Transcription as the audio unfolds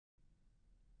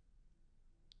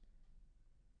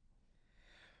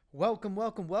Welcome,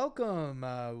 welcome, welcome.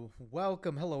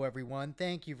 Welcome. Hello, everyone.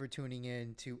 Thank you for tuning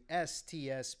in to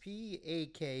STSP,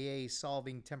 aka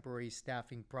Solving Temporary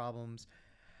Staffing Problems.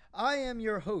 I am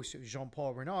your host, Jean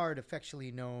Paul Renard,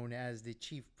 affectionately known as the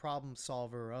chief problem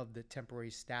solver of the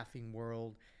temporary staffing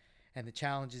world and the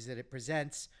challenges that it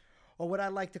presents, or what I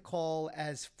like to call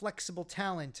as flexible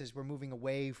talent, as we're moving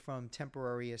away from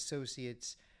temporary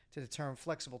associates to the term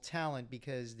flexible talent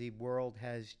because the world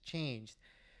has changed.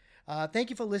 Thank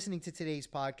you for listening to today's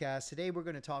podcast. Today, we're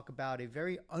going to talk about a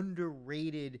very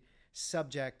underrated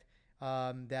subject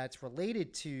that's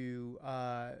related to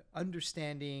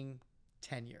understanding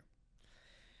tenure.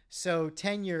 So,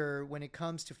 tenure, when it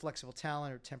comes to flexible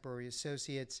talent or temporary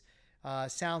associates,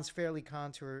 sounds fairly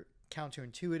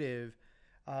counterintuitive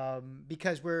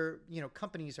because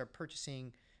companies are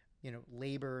purchasing,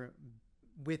 labor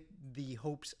with the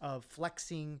hopes of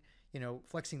flexing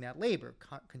that labor,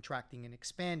 contracting and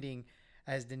expanding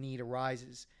as the need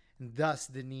arises, and thus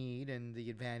the need and the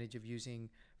advantage of using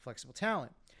flexible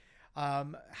talent.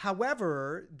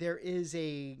 However, there is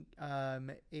a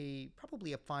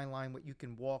probably a fine line what you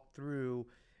can walk through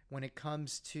when it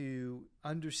comes to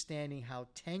understanding how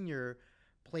tenure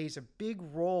plays a big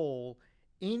role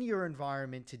in your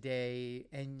environment today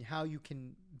and how you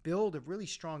can build a really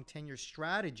strong tenure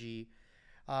strategy.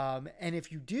 And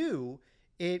if you do,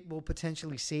 it will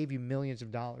potentially save you millions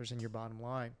of dollars in your bottom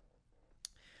line.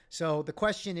 So the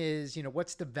question is,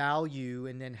 what's the value,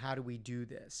 and then how do we do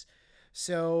this?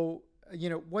 So,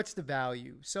 what's the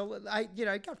value? So I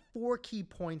got four key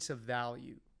points of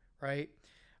value, right?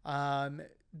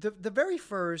 The very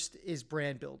first is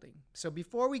brand building. So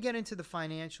before we get into the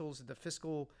financials, the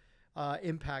fiscal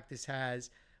impact this has,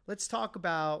 let's talk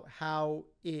about how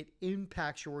it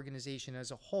impacts your organization as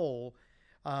a whole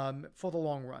for the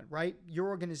long run, right? Your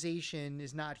organization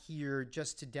is not here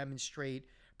just to demonstrate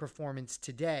performance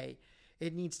today.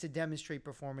 It needs to demonstrate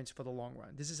performance for the long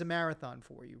run. This is a marathon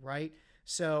for you, right?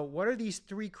 So what are these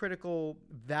four critical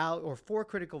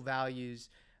values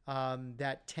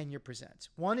that tenure presents?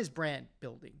 One is brand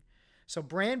building. So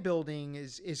brand building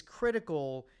is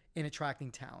critical in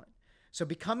attracting talent. So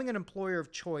becoming an employer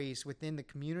of choice within the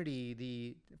community,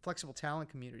 the flexible talent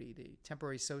community, the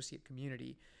temporary associate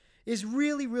community, is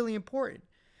really, really important.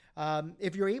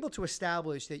 If you're able to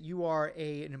establish that you are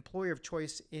an employer of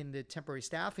choice in the temporary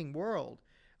staffing world,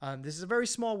 this is a very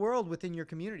small world within your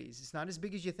communities. It's not as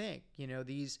big as you think.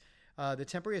 The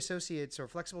temporary associates or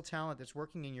flexible talent that's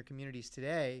working in your communities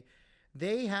today,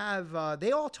 they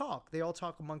all talk. They all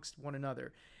talk amongst one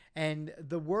another. And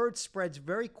the word spreads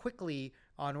very quickly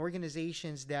on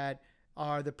organizations that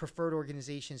are the preferred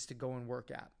organizations to go and work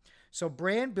at. So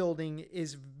brand building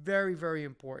is very, very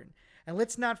important. And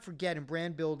let's not forget, in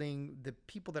brand building, the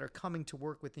people that are coming to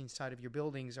work with inside of your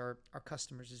buildings are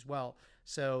customers as well.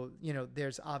 So,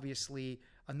 there's obviously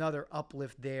another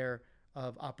uplift there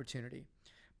of opportunity.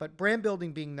 But brand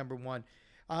building being number one.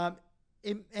 And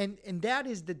that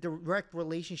is the direct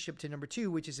relationship to number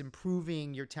two, which is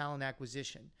improving your talent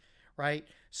acquisition, right?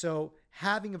 So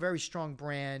having a very strong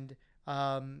brand,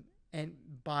 and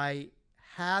by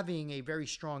having a very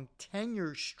strong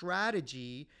tenure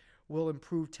strategy will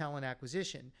improve talent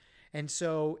acquisition. And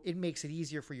so it makes it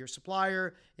easier for your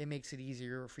supplier. It makes it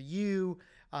easier for you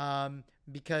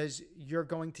because you're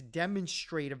going to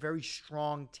demonstrate a very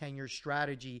strong tenure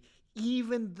strategy,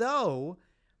 even though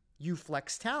you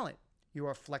flex talent. You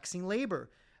are flexing labor.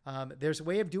 There's a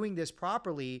way of doing this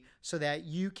properly so that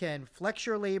you can flex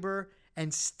your labor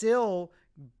and still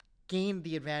gain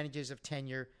the advantages of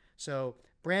tenure. So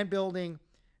brand building.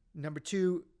 Number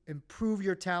two, improve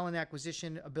your talent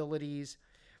acquisition abilities.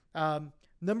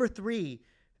 Number three,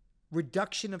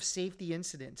 reduction of safety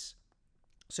incidents.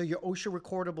 So your OSHA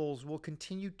recordables will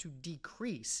continue to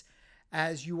decrease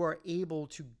as you are able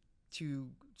to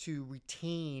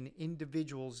retain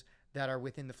individuals that are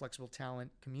within the flexible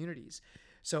talent communities.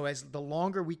 So as the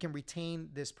longer we can retain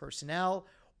this personnel,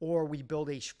 or we build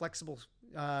a flexible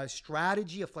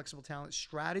strategy, a flexible talent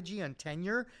strategy on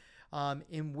tenure,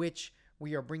 in which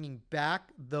we are bringing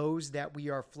back those that we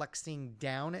are flexing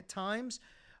down at times,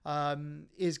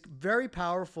 is very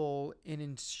powerful in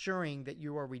ensuring that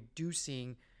you are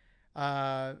reducing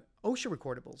OSHA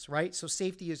recordables, right? So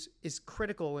safety is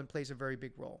critical and plays a very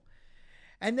big role.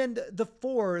 And then the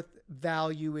fourth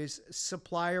value is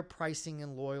supplier pricing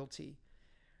and loyalty.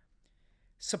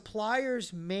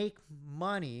 Suppliers make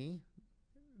money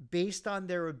based on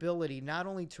their ability not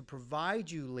only to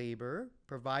provide you labor,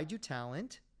 provide you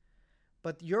talent,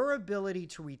 but your ability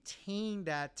to retain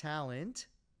that talent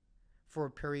for a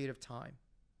period of time.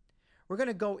 We're going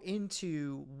to go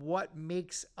into what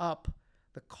makes up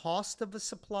the cost of a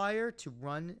supplier to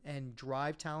run and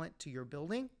drive talent to your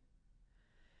building,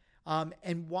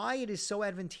 and why it is so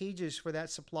advantageous for that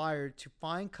supplier to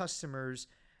find customers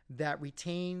that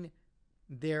retain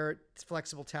their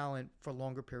flexible talent for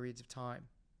longer periods of time.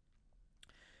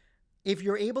 If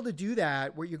you're able to do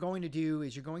that, what you're going to do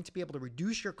is you're going to be able to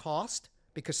reduce your cost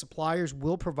because suppliers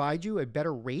will provide you a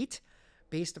better rate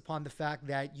based upon the fact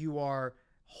that you are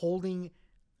holding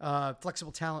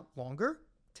flexible talent longer,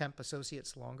 temp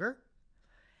associates longer.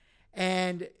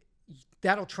 And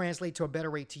that'll translate to a better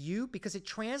rate to you because it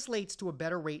translates to a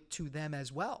better rate to them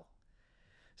as well.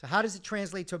 So how does it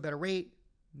translate to a better rate?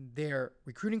 Their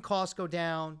recruiting costs go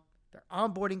down, their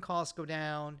onboarding costs go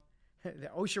down, the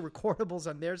OSHA recordables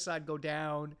on their side go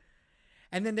down,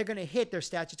 and then they're going to hit their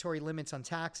statutory limits on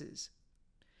taxes.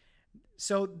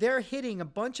 So they're hitting a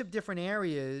bunch of different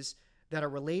areas that are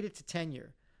related to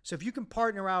tenure. So if you can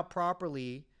partner out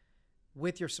properly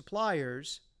with your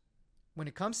suppliers, when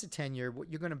it comes to tenure, what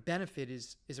you're going to benefit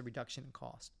is a reduction in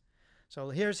cost. So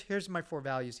here's my 4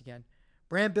 values again.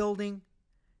 Brand building,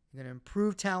 you're going to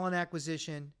improve talent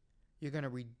acquisition, you're going to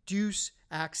reduce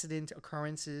accident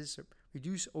occurrences,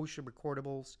 reduce OSHA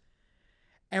recordables,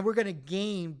 and we're going to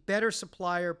gain better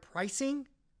supplier pricing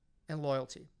and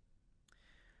loyalty.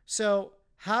 So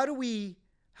how do we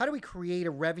create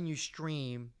a revenue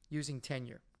stream using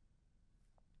tenure?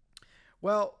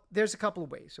 Well, there's a couple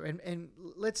of ways. And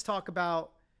let's talk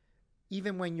about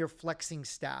even when you're flexing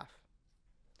staff.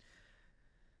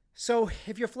 So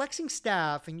if you're flexing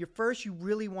staff and you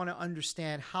really want to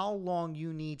understand how long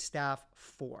you need staff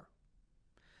for.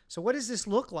 So what does this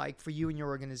look like for you and your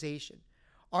organization?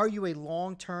 Are you a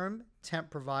long-term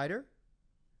temp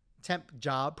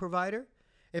job provider?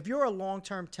 If you're a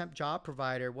long-term temp job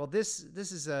provider, well, this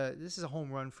is a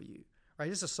home run for you, right?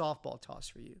 This is a softball toss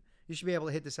for you. You should be able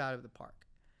to hit this out of the park.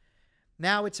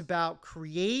 Now it's about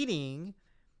creating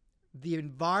the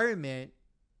environment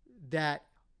that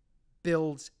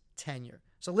builds tenure.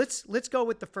 So let's go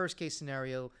with the first case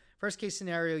scenario. First case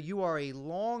scenario, you are a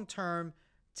long-term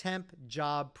temp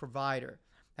job provider.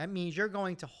 That means you're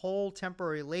going to hold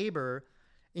temporary labor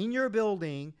in your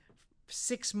building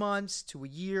 6 months to a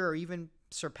year or even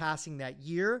surpassing that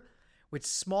year with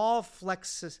small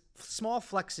flexes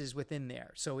within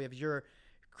there. So if you're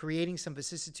creating some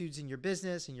vicissitudes in your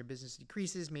business and your business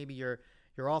decreases, maybe you're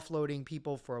offloading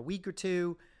people for a week or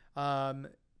two.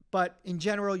 But in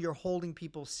general, you're holding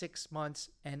people 6 months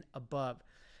and above.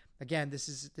 Again, this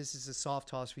is a soft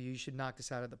toss for you. You should knock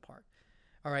this out of the park.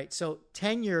 All right, so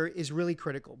tenure is really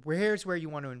critical. Here's where you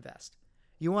want to invest.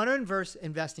 You want to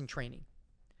invest in training.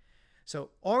 So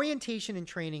orientation and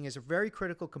training is a very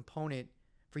critical component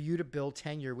for you to build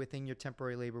tenure within your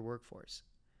temporary labor workforce.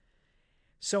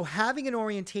 So having an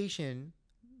orientation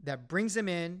that brings them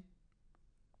in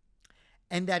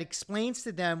and that explains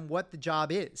to them what the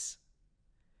job is,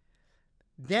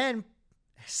 then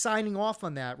signing off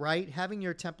on that, right? Having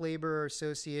your temp labor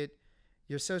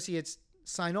your associates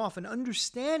sign off and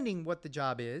understanding what the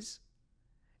job is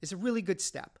a really good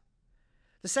step.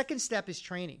 The second step is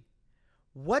training.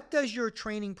 What does your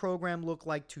training program look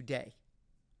like today,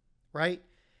 right?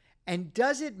 And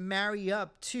does it marry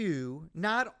up to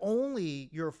not only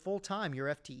your full-time, your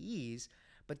FTEs,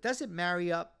 but does it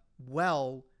marry up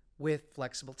well with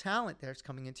flexible talent that's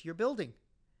coming into your building?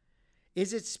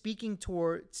 Is it speaking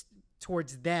towards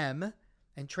them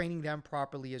and training them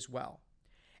properly as well?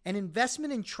 An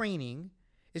investment in training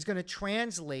is going to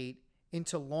translate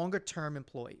into longer-term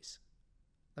employees.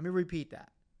 Let me repeat that.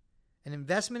 An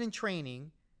investment in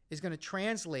training is going to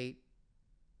translate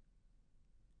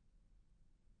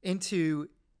into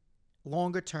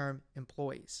longer-term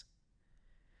employees.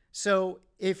 So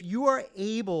if you are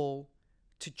able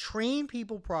to train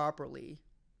people properly,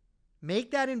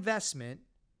 make that investment,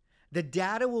 the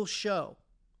data will show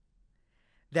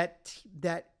that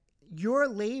your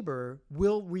labor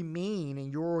will remain in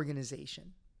your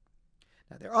organization.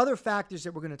 Now, there are other factors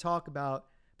that we're going to talk about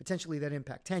potentially that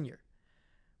impact tenure.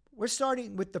 We're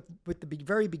starting with the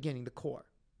very beginning, the core.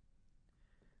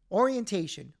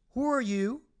 Orientation. Who are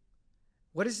you?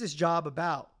 What is this job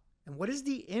about? And what is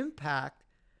the impact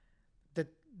that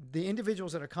the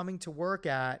individuals that are coming to work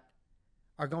at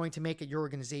are going to make at your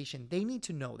organization? They need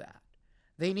to know that.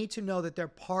 They need to know that they're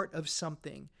part of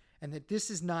something and that this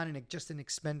is not just an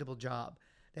expendable job.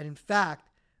 That in fact,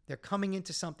 they're coming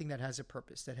into something that has a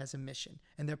purpose, that has a mission,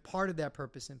 and they're part of that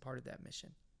purpose and part of that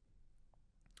mission.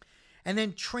 And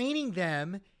then training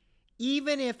them,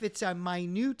 even if it's a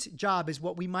minute job, is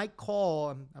what we might call,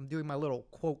 I'm doing my little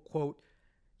quote,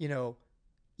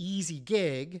 easy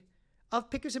gig of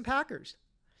pickers and packers.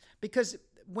 Because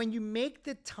when you make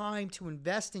the time to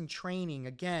invest in training,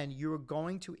 again, you're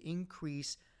going to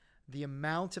increase the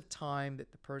amount of time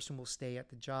that the person will stay at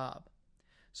the job.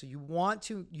 So you want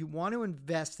to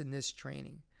invest in this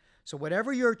training. So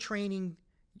whatever you're training,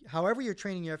 however you're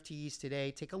training your FTEs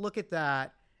today, take a look at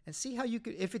that and see how you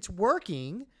could, if it's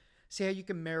working, see how you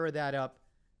can mirror that up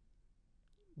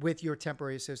with your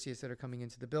temporary associates that are coming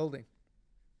into the building.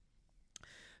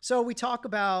 So we talk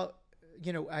about,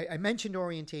 I mentioned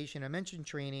orientation, I mentioned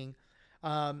training.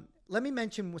 Let me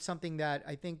mention something that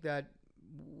I think that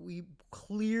we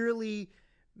clearly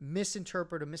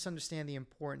misinterpret or misunderstand the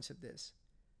importance of this.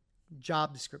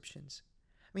 Job descriptions.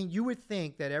 I mean, you would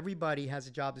think that everybody has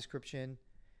a job description,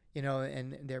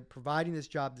 and they're providing this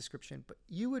job description, but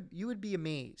you would be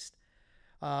amazed.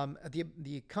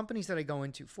 The companies that I go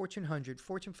into, Fortune 100,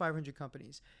 Fortune 500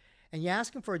 companies, and you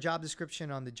ask them for a job description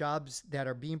on the jobs that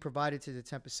are being provided to the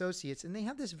temp associates, and they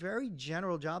have this very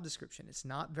general job description. It's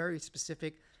not very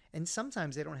specific, and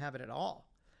sometimes they don't have it at all.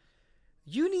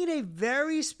 You need a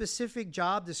very specific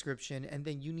job description, and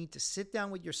then you need to sit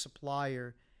down with your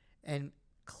supplier and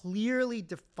clearly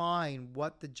define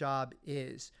what the job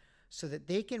is so that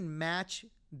they can match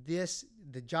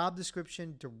the job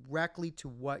description directly to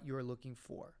what you're looking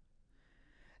for.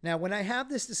 Now, when I have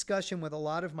this discussion with a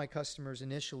lot of my customers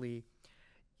initially,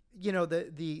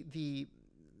 the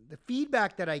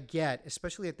feedback that I get,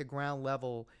 especially at the ground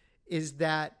level, is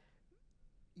that,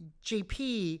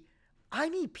 JP, I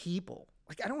need people.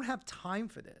 Like, I don't have time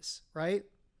for this, right?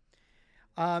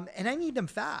 And I need them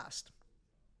fast.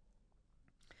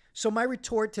 So my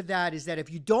retort to that is that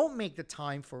if you don't make the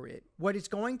time for it, what it's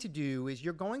going to do is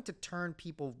you're going to turn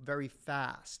people very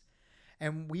fast.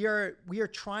 And we are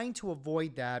trying to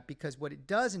avoid that, because what it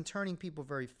does in turning people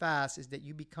very fast is that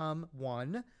you become,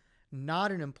 one,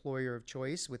 not an employer of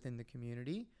choice within the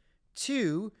community.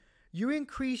 Two, you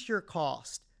increase your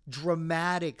cost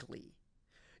dramatically.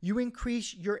 You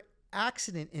increase your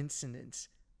accident incidents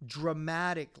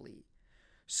dramatically.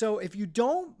 So if you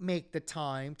don't make the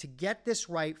time to get this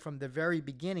right from the very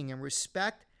beginning and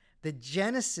respect the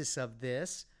genesis of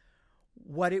this,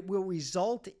 what it will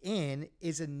result in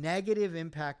is a negative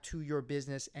impact to your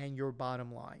business and your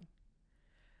bottom line.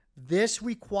 This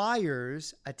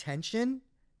requires attention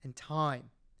and time.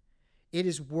 It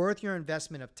is worth your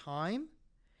investment of time,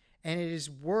 and it is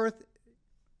worth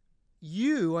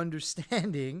you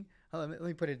understanding, let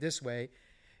me put it this way,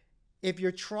 if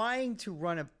you're trying to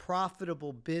run a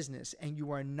profitable business and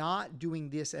you are not doing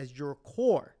this as your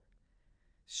core,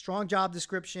 strong job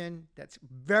description that's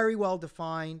very well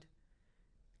defined,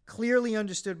 clearly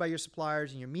understood by your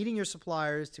suppliers, and you're meeting your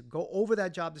suppliers to go over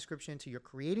that job description till you're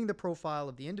creating the profile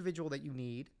of the individual that you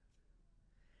need,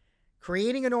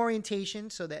 creating an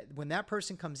orientation so that when that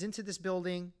person comes into this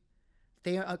building,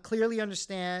 they clearly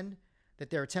understand that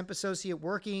they're a temp associate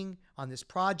working on this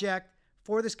project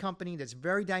for this company that's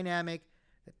very dynamic,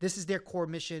 that this is their core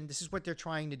mission, this is what they're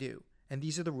trying to do, and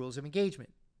these are the rules of engagement.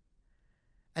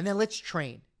 And then let's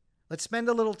train. Let's spend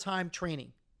a little time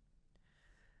training.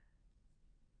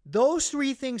 Those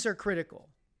three things are critical.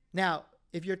 Now,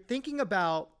 if you're thinking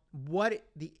about what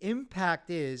the impact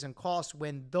is and cost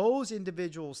when those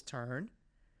individuals turn,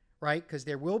 right? Because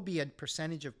there will be a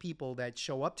percentage of people that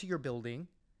show up to your building,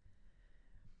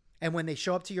 and when they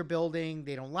show up to your building,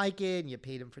 they don't like it, and you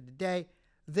paid them for the day.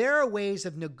 There are ways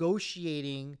of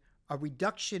negotiating a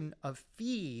reduction of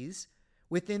fees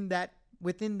within that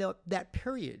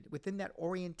period, within that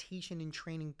orientation and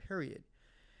training period.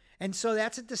 And so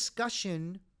that's a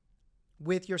discussion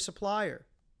with your supplier.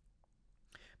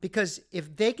 Because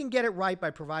if they can get it right by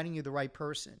providing you the right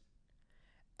person,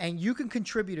 and you can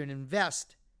contribute and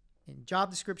invest in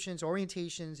job descriptions,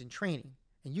 orientations, and training,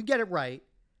 and you get it right,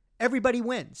 everybody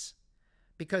wins,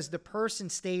 because the person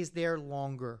stays there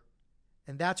longer.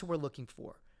 And that's what we're looking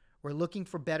for. We're looking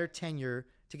for better tenure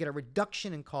to get a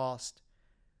reduction in cost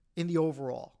in the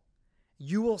overall.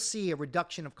 You will see a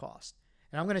reduction of cost.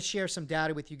 And I'm going to share some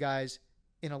data with you guys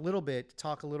in a little bit to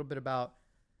talk a little bit about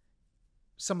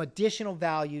some additional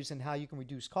values and how you can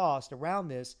reduce cost around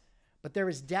this. But there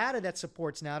is data that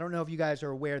supports now. I don't know if you guys are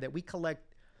aware that we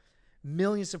collect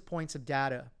millions of points of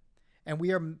data, and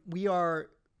we are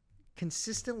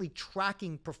consistently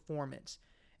tracking performance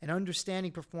and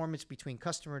understanding performance between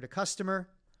customer to customer,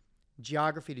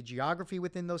 geography to geography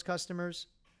within those customers,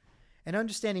 and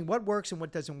understanding what works and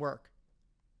what doesn't work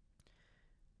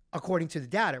according to the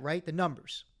data, right? The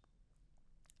numbers.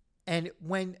 And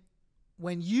when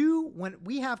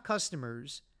we have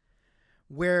customers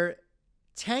where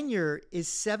tenure is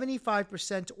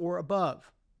 75% or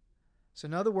above, so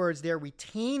in other words, they're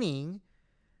retaining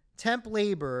temp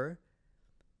labor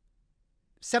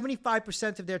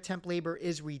 75% of their temp labor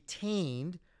is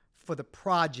retained for the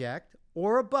project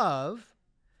or above,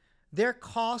 their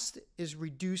cost is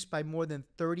reduced by more than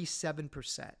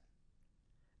 37%.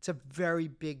 It's a very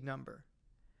big number.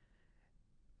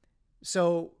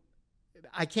 So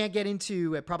I can't get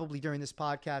into it probably during this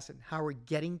podcast and how we're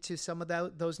getting to some of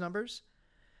those numbers,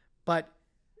 but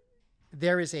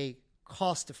there is a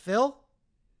cost to fill,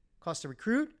 cost to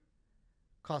recruit,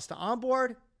 cost to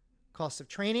onboard, cost of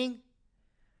training,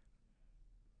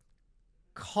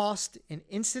 cost in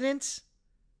incidents.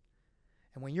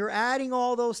 And when you're adding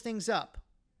all those things up,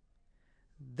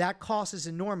 that cost is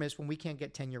enormous when we can't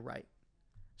get tenure right.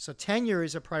 So tenure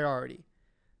is a priority.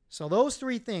 So those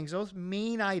three things, those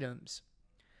main items,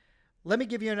 let me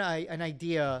give you an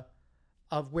idea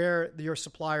of where your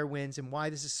supplier wins and why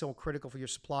this is so critical for your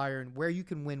supplier and where you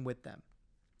can win with them.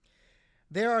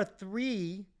 There are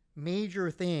three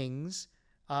major things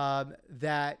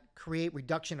that create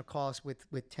reduction of costs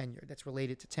with tenure, that's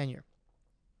related to tenure.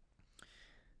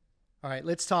 All right,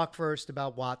 let's talk first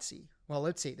about WOTC. Well,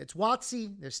 let's see. That's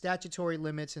WOTC, there's statutory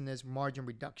limits, and there's margin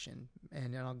reduction.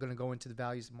 And then I'm going to go into the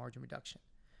values of margin reduction.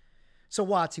 So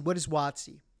WOTC, what is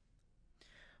WOTC?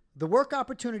 The Work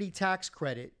Opportunity Tax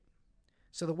Credit.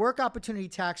 So the Work Opportunity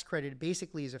Tax Credit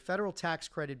basically is a federal tax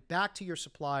credit back to your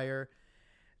supplier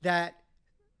that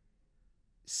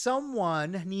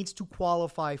someone needs to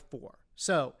qualify for.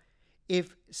 So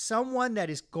if someone that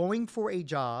is going for a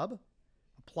job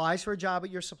applies for a job at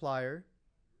your supplier,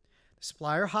 the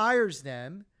supplier hires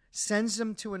them, sends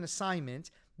them to an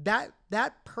assignment,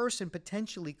 that person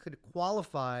potentially could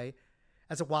qualify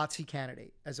as a WOTC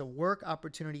candidate, as a Work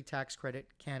Opportunity Tax Credit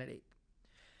candidate.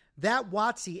 That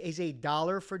WOTC is a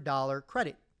dollar-for-dollar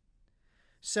credit.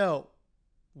 So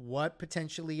what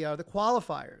potentially are the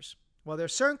qualifiers? Well, there are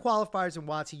certain qualifiers in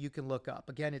WOTC you can look up.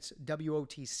 Again, it's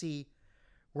WOTC,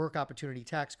 Work Opportunity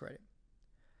Tax Credit.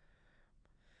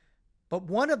 But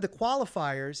one of the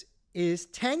qualifiers is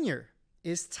tenure,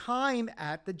 is time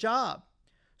at the job.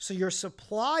 So your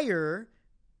supplier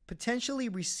potentially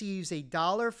receives a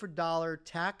dollar-for-dollar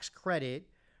tax credit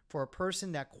for a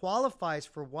person that qualifies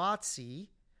for WOTC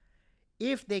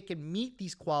if they can meet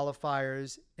these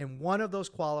qualifiers, and one of those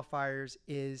qualifiers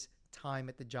is time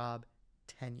at the job,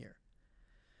 tenure.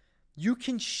 You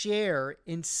can share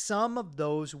in some of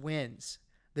those wins.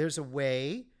 There's a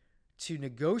way to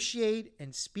negotiate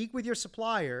and speak with your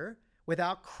supplier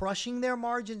without crushing their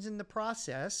margins in the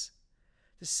process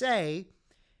to say,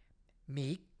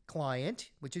 me, client,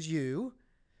 which is you,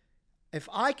 if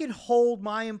I can hold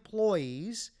my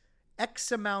employees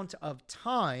X amount of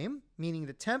time, meaning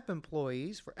the temp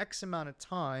employees for X amount of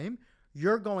time,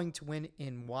 you're going to win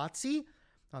in WOTC.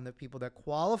 On the people that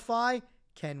qualify,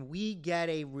 can we get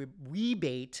a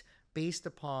rebate based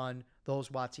upon those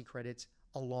WOTC credits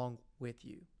along with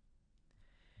you?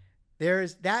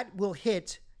 That will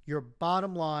hit your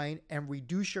bottom line and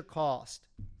reduce your cost.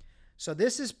 So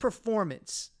this is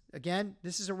performance. Again,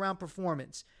 this is around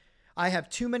performance. I have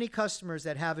too many customers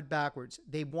that have it backwards.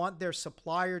 They want their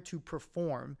supplier to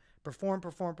perform, but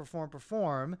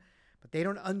they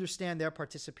don't understand their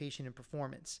participation in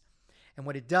performance. And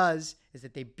what it does is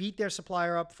that they beat their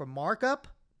supplier up for markup,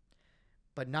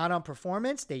 but not on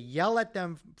performance. They yell at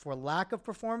them for lack of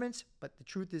performance, but the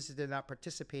truth is that they're not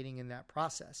participating in that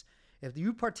process. If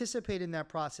you participate in that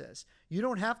process, you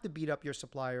don't have to beat up your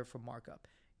supplier for markup.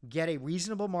 Get a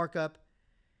reasonable markup,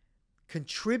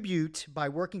 contribute by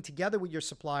working together with your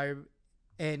supplier,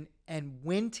 and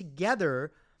win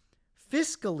together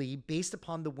fiscally based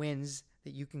upon the wins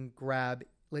that you can grab,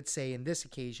 let's say in this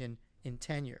occasion, in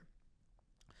tenure.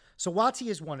 So WOTC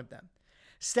is one of them.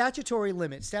 Statutory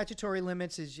limits. Statutory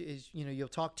limits is you'll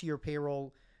talk to your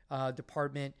payroll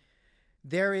department.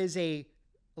 There is a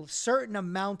certain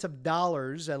amount of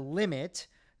dollars, a limit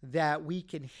that we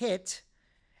can hit,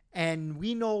 and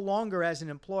we no longer as an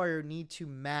employer need to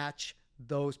match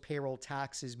those payroll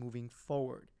taxes moving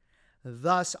forward.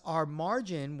 Thus, our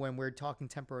margin when we're talking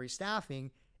temporary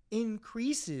staffing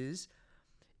increases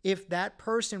if that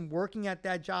person working at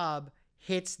that job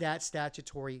hits that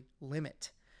statutory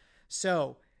limit.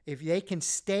 So if they can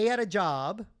stay at a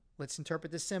job, let's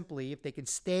interpret this simply, if they can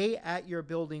stay at your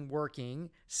building working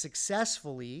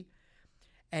successfully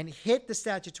and hit the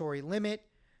statutory limit,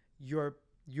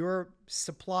 your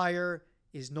supplier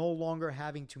is no longer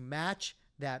having to match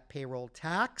that payroll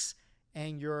tax,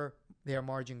 and their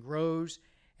margin grows.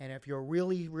 And if you're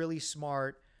really, really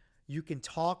smart, you can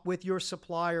talk with your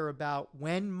supplier about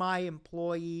when my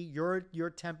employee, your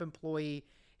temp employee,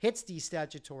 hits these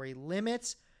statutory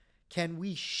limits, can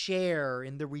we share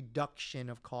in the reduction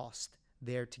of cost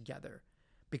there together?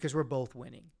 Because we're both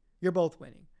winning. You're both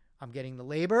winning. I'm getting the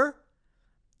labor.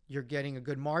 You're getting a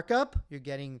good markup. You're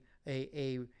getting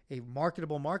a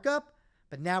marketable markup.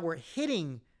 But now we're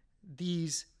hitting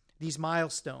these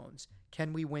milestones.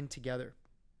 Can we win together?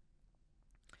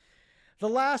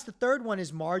 The third one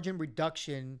is margin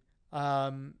reduction.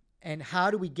 And how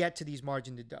do we get to these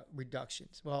margin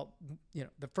reductions? Well,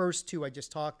 the first two I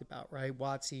just talked about, right?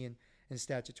 WOTC and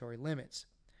statutory limits.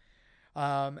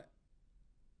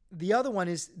 The other one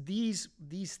is these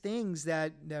things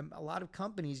that a lot of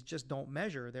companies just don't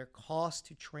measure: their cost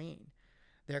to train,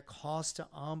 their cost to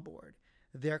onboard,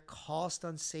 their cost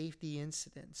on safety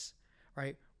incidents,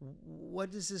 right?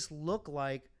 What does this look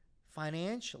like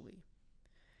financially?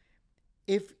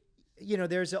 If,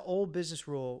 there's an old business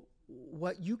rule,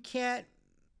 you can't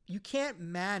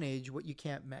manage what you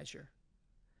can't measure.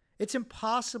 It's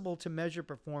impossible to measure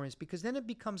performance because then it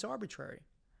becomes arbitrary.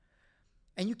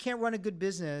 And you can't run a good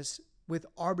business with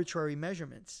arbitrary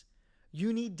measurements.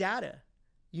 You need data.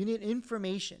 You need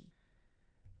information.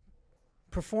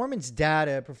 Performance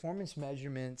data, performance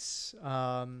measurements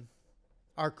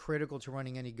are critical to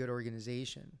running any good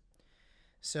organization.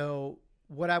 So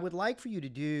what I would like for you to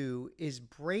do is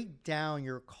break down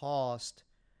your cost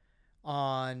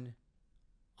on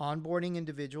onboarding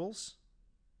individuals,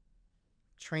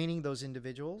 training those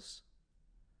individuals,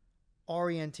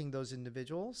 orienting those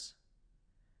individuals,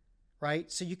 right?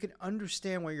 So you can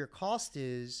understand what your cost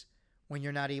is when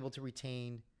you're not able to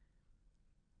retain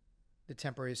the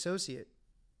temporary associate.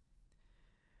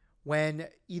 When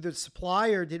either the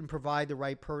supplier didn't provide the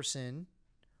right person,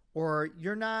 or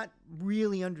you're not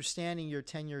really understanding your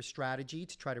tenure strategy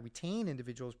to try to retain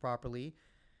individuals properly,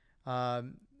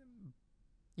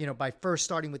 by first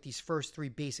starting with these first three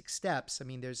basic steps. I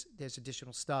mean, there's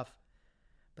additional stuff,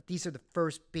 but these are the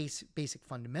first basic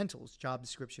fundamentals: job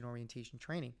description, orientation,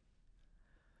 training.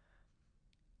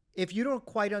 If you don't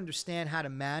quite understand how to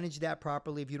manage that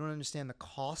properly, if you don't understand the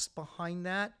cost behind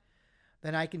that,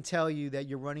 then I can tell you that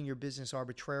you're running your business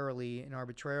arbitrarily, and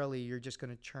arbitrarily you're just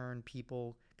going to churn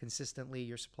people consistently.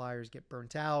 Your suppliers get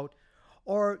burnt out,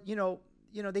 or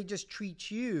they just treat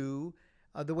you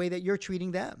the way that you're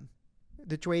treating them,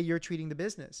 the way you're treating the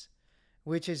business,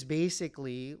 which is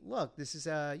basically, look, this is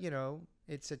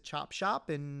it's a chop shop,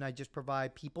 and I just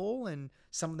provide people, and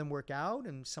some of them work out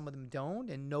and some of them don't,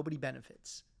 and nobody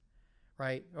benefits,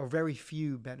 right? Or very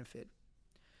few benefit.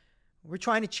 We're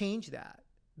trying to change that.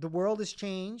 The world has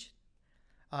changed.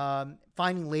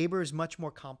 Finding labor is much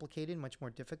more complicated, much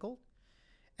more difficult.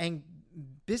 And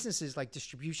businesses like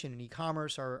distribution and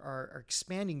e-commerce are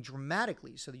expanding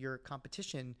dramatically, so that your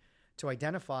competition to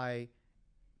identify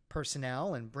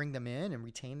personnel and bring them in and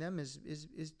retain them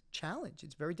is challenged.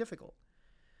 It's very difficult.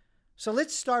 So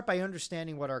let's start by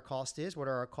understanding what our cost is. What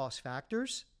are our cost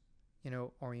factors?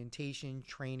 Orientation,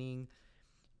 training,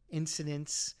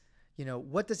 incidents.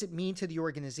 What does it mean to the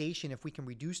organization if we can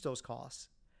reduce those costs?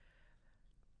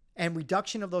 And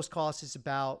reduction of those costs is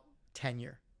about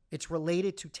tenure. It's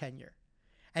related to tenure.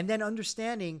 And then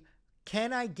understanding,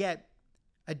 can I get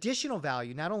additional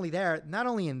value? Not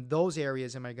only in those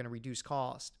areas am I going to reduce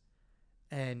cost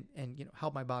and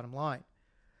help my bottom line,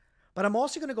 but I'm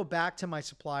also going to go back to my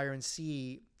supplier and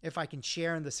see if I can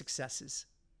share in the successes.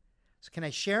 So can I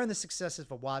share in the successes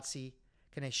of WOTC?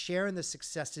 Can I share in the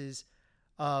successes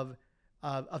of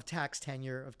tax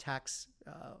tenure, of tax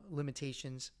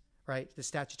limitations, right? The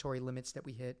statutory limits that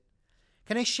we hit.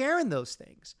 Can I share in those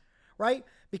things, right?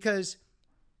 Because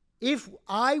if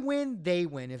I win, they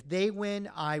win. If they win,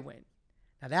 I win.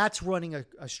 Now that's running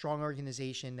a strong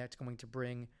organization. That's going to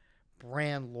bring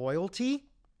brand loyalty.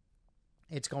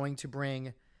 It's going to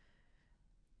bring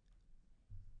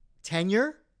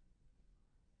tenure,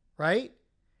 right?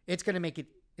 We're going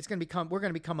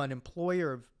to become an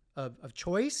employer of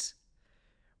choice.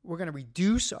 We're going to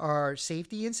reduce our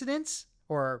safety incidents,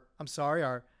 our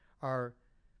OSHA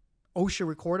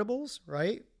recordables,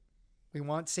 right? We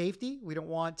want safety. We don't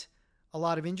want a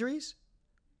lot of injuries.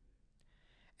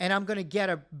 And I'm going to get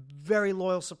a very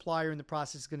loyal supplier in the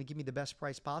process. It's going to give me the best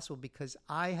price possible because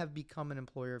I have become an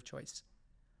employer of choice,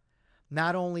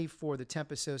 not only for the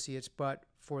temp associates, but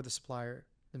for the supplier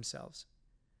themselves.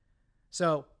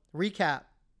 So recap.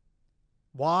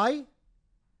 Why?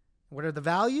 What are the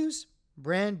values?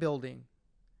 Brand building,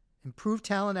 improved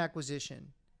talent acquisition,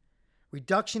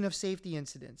 reduction of safety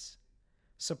incidents,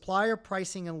 supplier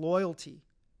pricing and loyalty.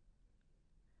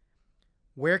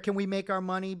 Where can we make our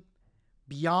money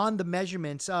beyond the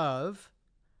measurements of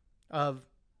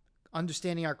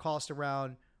understanding our cost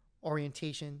around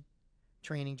orientation,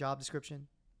 training, job description?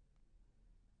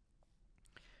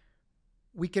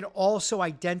 We can also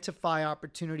identify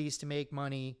opportunities to make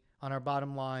money on our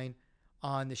bottom line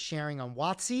on the sharing on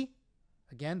WOTC,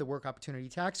 again, the work opportunity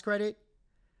tax credit,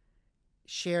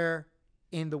 share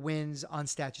in the wins on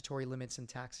statutory limits and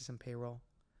taxes and payroll.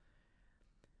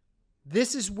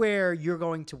 This is where you're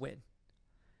going to win.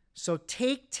 So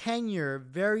take tenure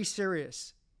very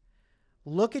serious.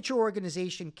 Look at your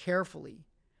organization carefully.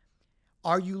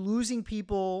 Are you losing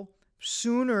people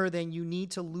sooner than you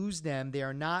need to lose them? They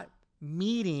are not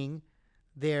meeting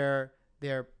their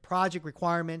project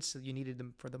requirements. So you needed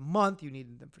them for the month, you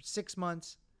needed them for 6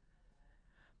 months.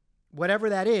 Whatever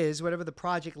that is, whatever the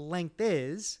project length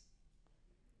is,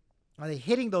 are they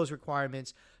hitting those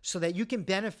requirements so that you can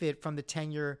benefit from the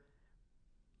tenure,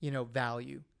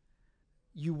 value?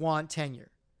 You want tenure.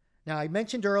 Now, I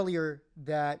mentioned earlier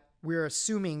that we're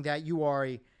assuming that you are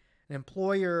an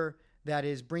employer that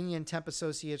is bringing in temp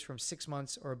associates from 6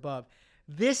 months or above.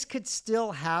 This could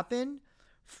still happen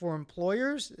for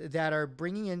employers that are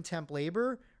bringing in temp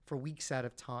labor for weeks at a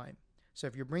time. So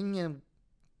if you're bringing in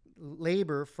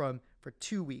labor for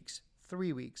 2 weeks,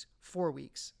 3 weeks, 4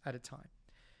 weeks at a time,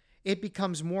 it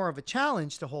becomes more of a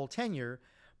challenge to hold tenure.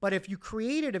 But if you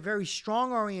created a very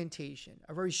strong orientation,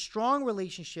 a very strong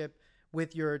relationship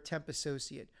with your temp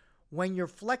associate, when you're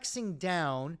flexing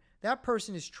down, that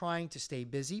person is trying to stay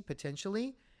busy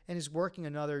potentially and is working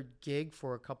another gig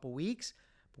for a couple weeks.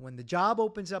 But when the job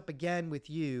opens up again with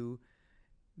you,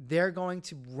 they're going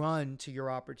to run to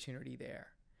your opportunity there.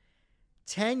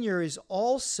 Tenure is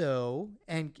also,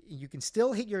 and you can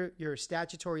still hit your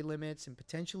statutory limits and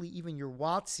potentially even your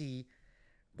WOTC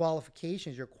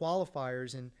qualifications, your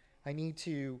qualifiers. And I need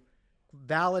to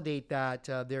validate that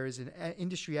there is an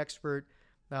industry expert.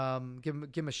 Give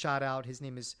him a shout out. His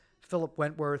name is Philip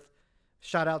Wentworth.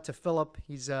 Shout out to Philip.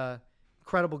 He's an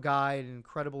incredible guy and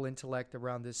incredible intellect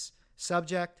around this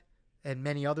subject and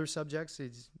many other subjects.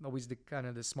 He's always the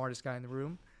smartest guy in the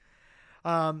room.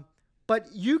 But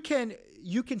you can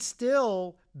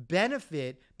still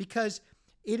benefit because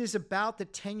it is about the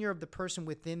tenure of the person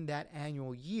within that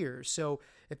annual year. So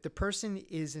if the person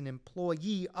is an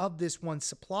employee of this one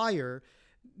supplier,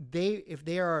 if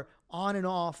they are on and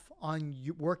off on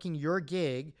working your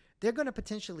gig, they're going to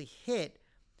potentially hit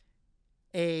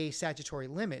a statutory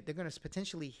limit. They're going to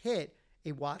potentially hit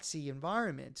a WOTC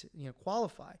environment,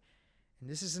 qualify. And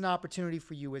this is an opportunity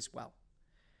for you as well.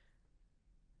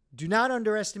 Do not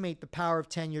underestimate the power of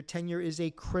tenure. Tenure is a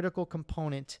critical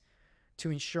component to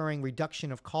ensuring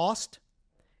reduction of cost,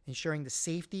 ensuring the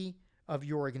safety of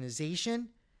your organization,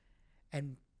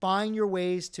 and find your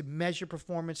ways to measure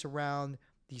performance around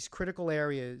these critical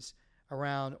areas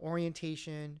around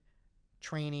orientation,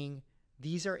 training.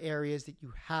 These are areas that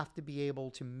you have to be able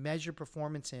to measure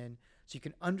performance in so you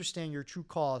can understand your true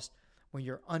cost when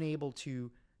you're unable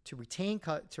to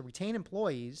retain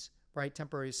employees, right,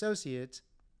 temporary associates,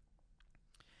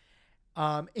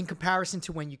 in comparison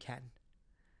to when you can.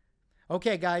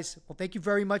 Okay, guys. Well, thank you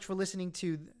very much for listening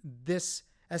to this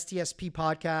STSP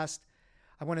podcast.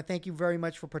 I want to thank you very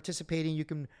much for participating. You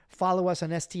can follow us on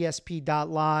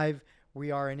stsp.live.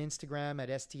 We are on Instagram at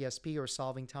STSP or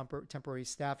Solving Temporary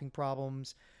Staffing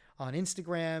Problems on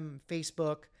Instagram,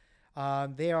 Facebook.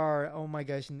 They are, oh my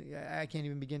gosh, I can't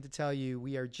even begin to tell you.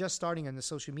 We are just starting on the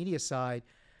social media side,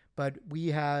 but we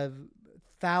have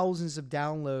thousands of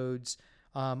downloads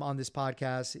on this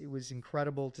podcast. It was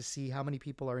incredible to see how many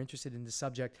people are interested in this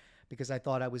subject because I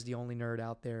thought I was the only nerd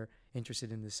out there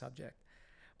interested in this subject.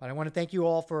 But I want to thank you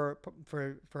all for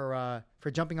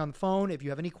jumping on the phone. If you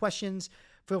have any questions,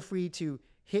 feel free to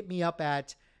hit me up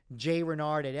at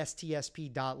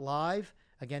jrenard@stsp.live.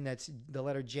 Again, that's the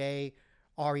letter J,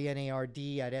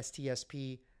 RENARD at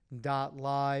stsp.live.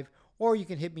 Or you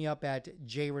can hit me up at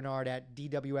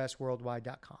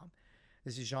jrenard@dwsworldwide.com.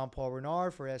 This is Jean-Paul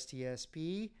Renard for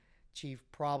STSP, Chief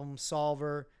Problem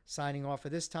Solver, signing off for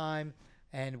this time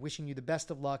and wishing you the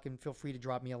best of luck, and feel free to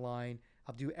drop me a line.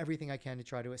 I'll do everything I can to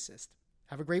try to assist.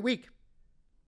 Have a great week.